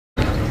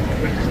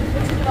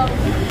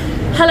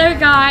Hello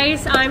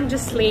guys, I'm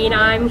Jocelyn.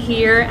 I'm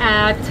here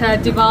at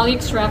Diwali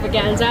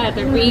Extravaganza at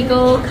the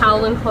Regal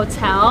Kowloon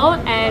Hotel,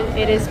 and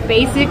it is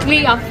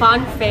basically a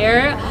fun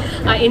fair,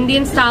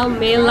 Indian style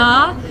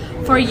mela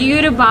for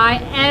you to buy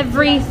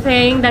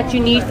everything that you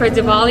need for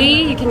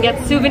Diwali. You can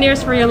get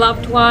souvenirs for your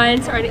loved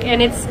ones,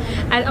 and it's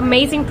at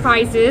amazing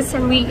prices,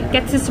 and we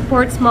get to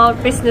support small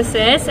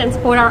businesses and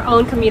support our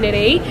own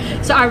community.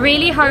 So I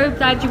really hope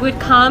that you would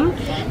come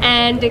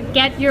and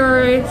get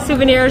your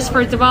souvenirs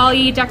for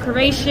Diwali,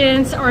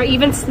 decorations, or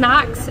even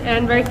snacks.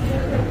 And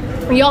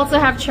we also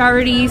have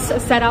charities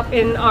set up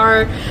in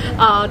our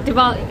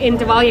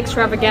Diwali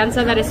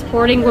Extravaganza that is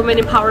supporting women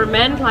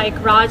empowerment, like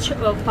Raj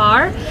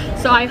Opar.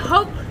 So I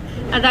hope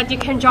that you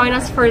can join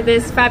us for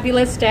this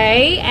fabulous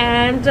day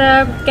and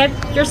get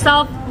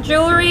yourself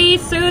jewelry,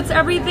 suits,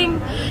 everything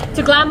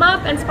to glam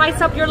up and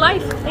spice up your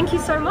life. Thank you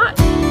so much.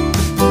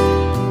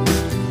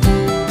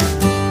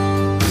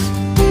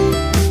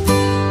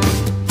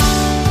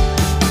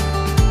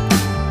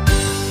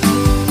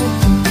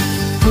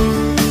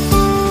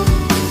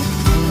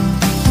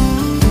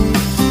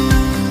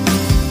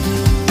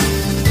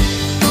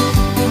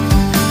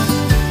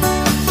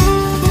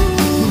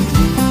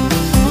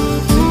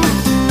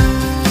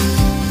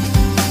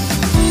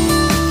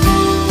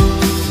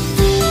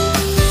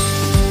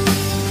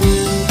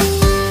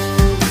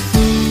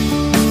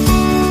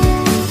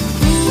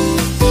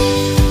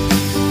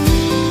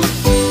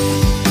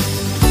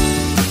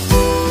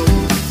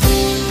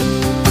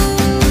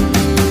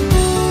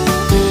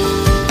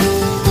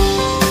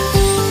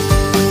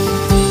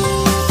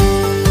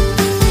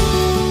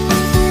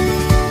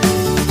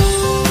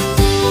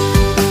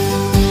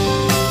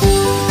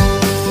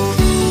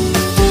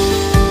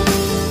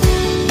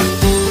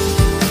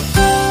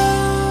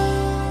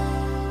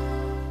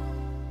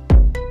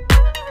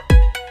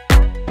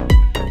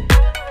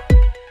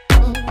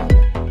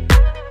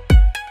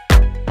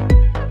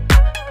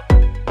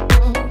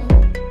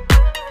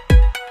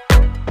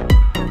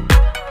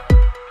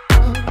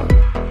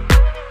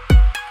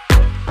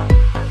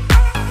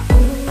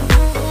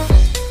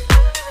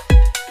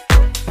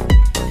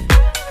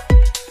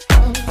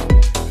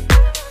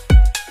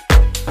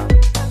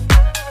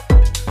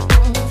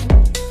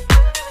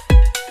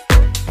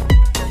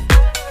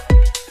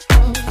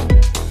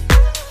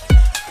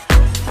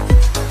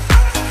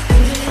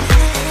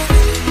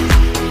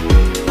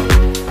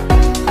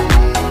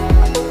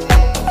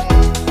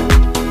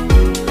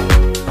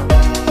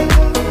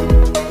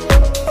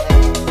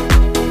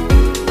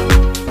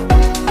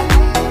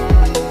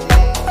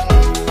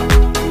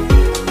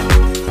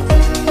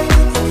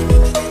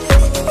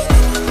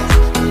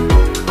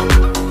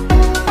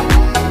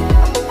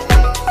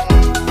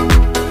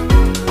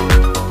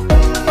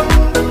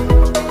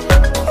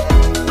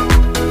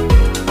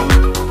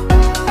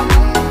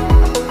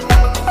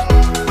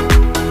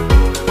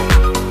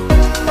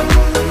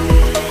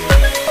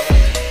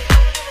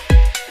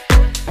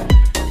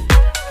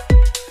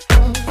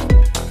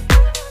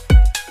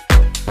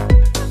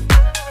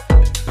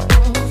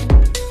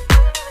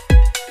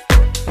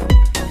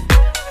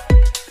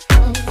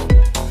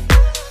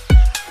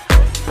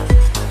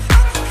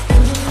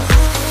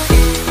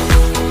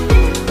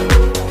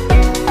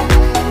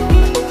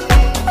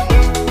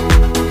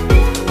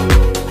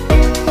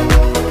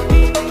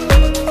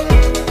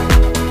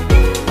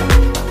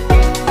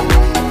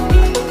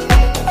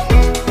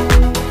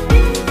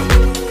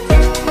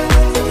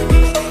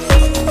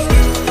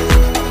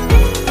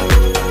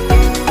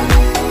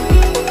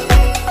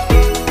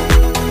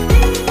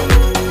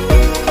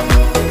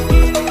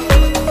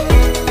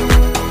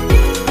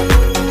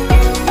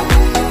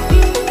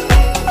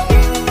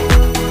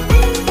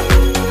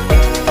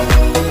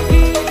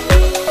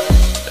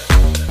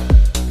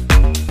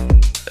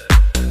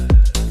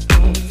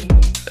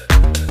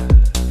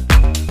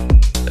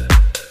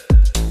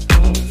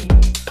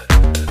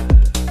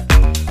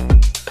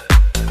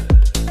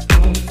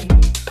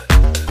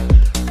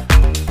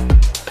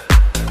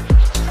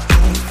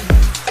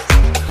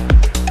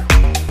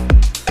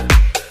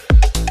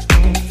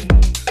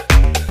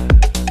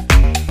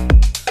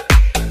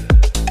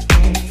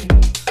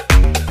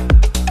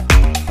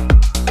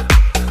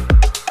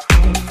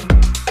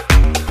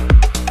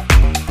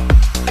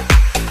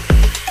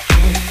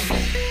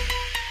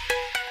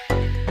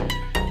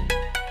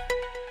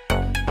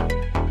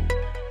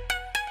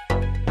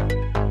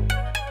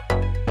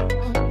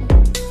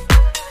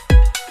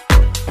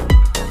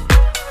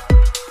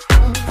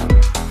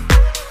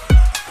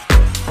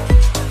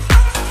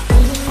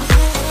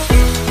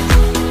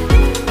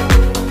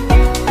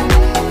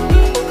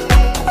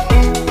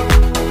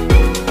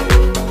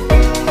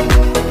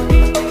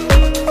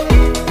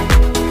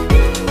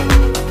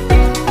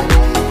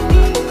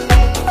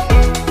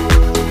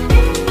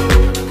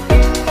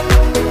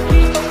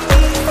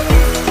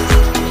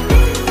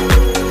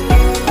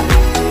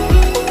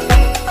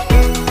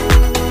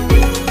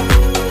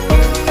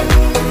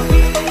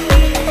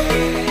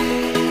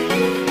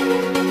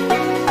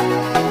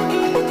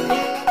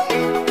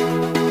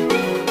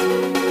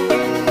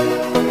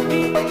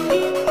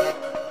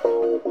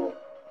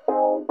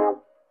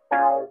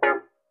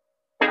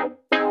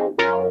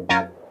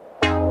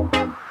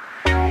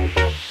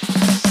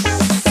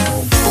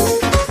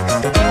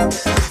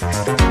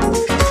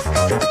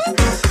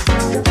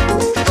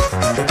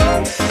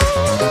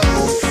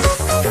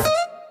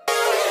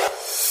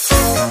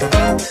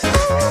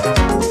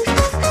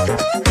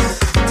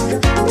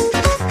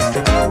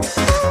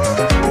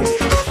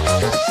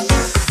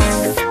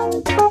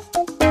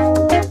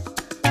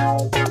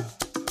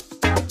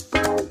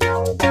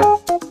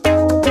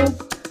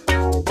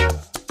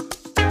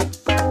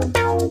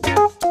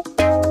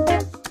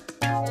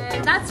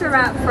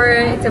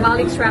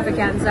 Diwali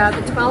Extravaganza,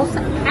 the 12th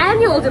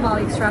annual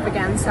Diwali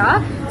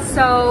Extravaganza.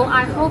 So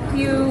I hope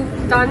you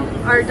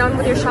are done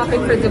with your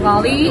shopping for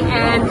Diwali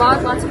and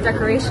bought lots of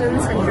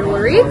decorations and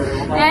jewelry.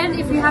 And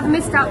if you have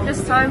missed out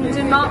this time,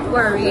 do not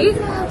worry.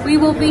 We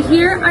will be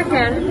here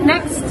again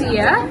next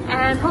year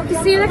and hope to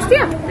see you next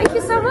year. Thank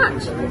you so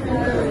much.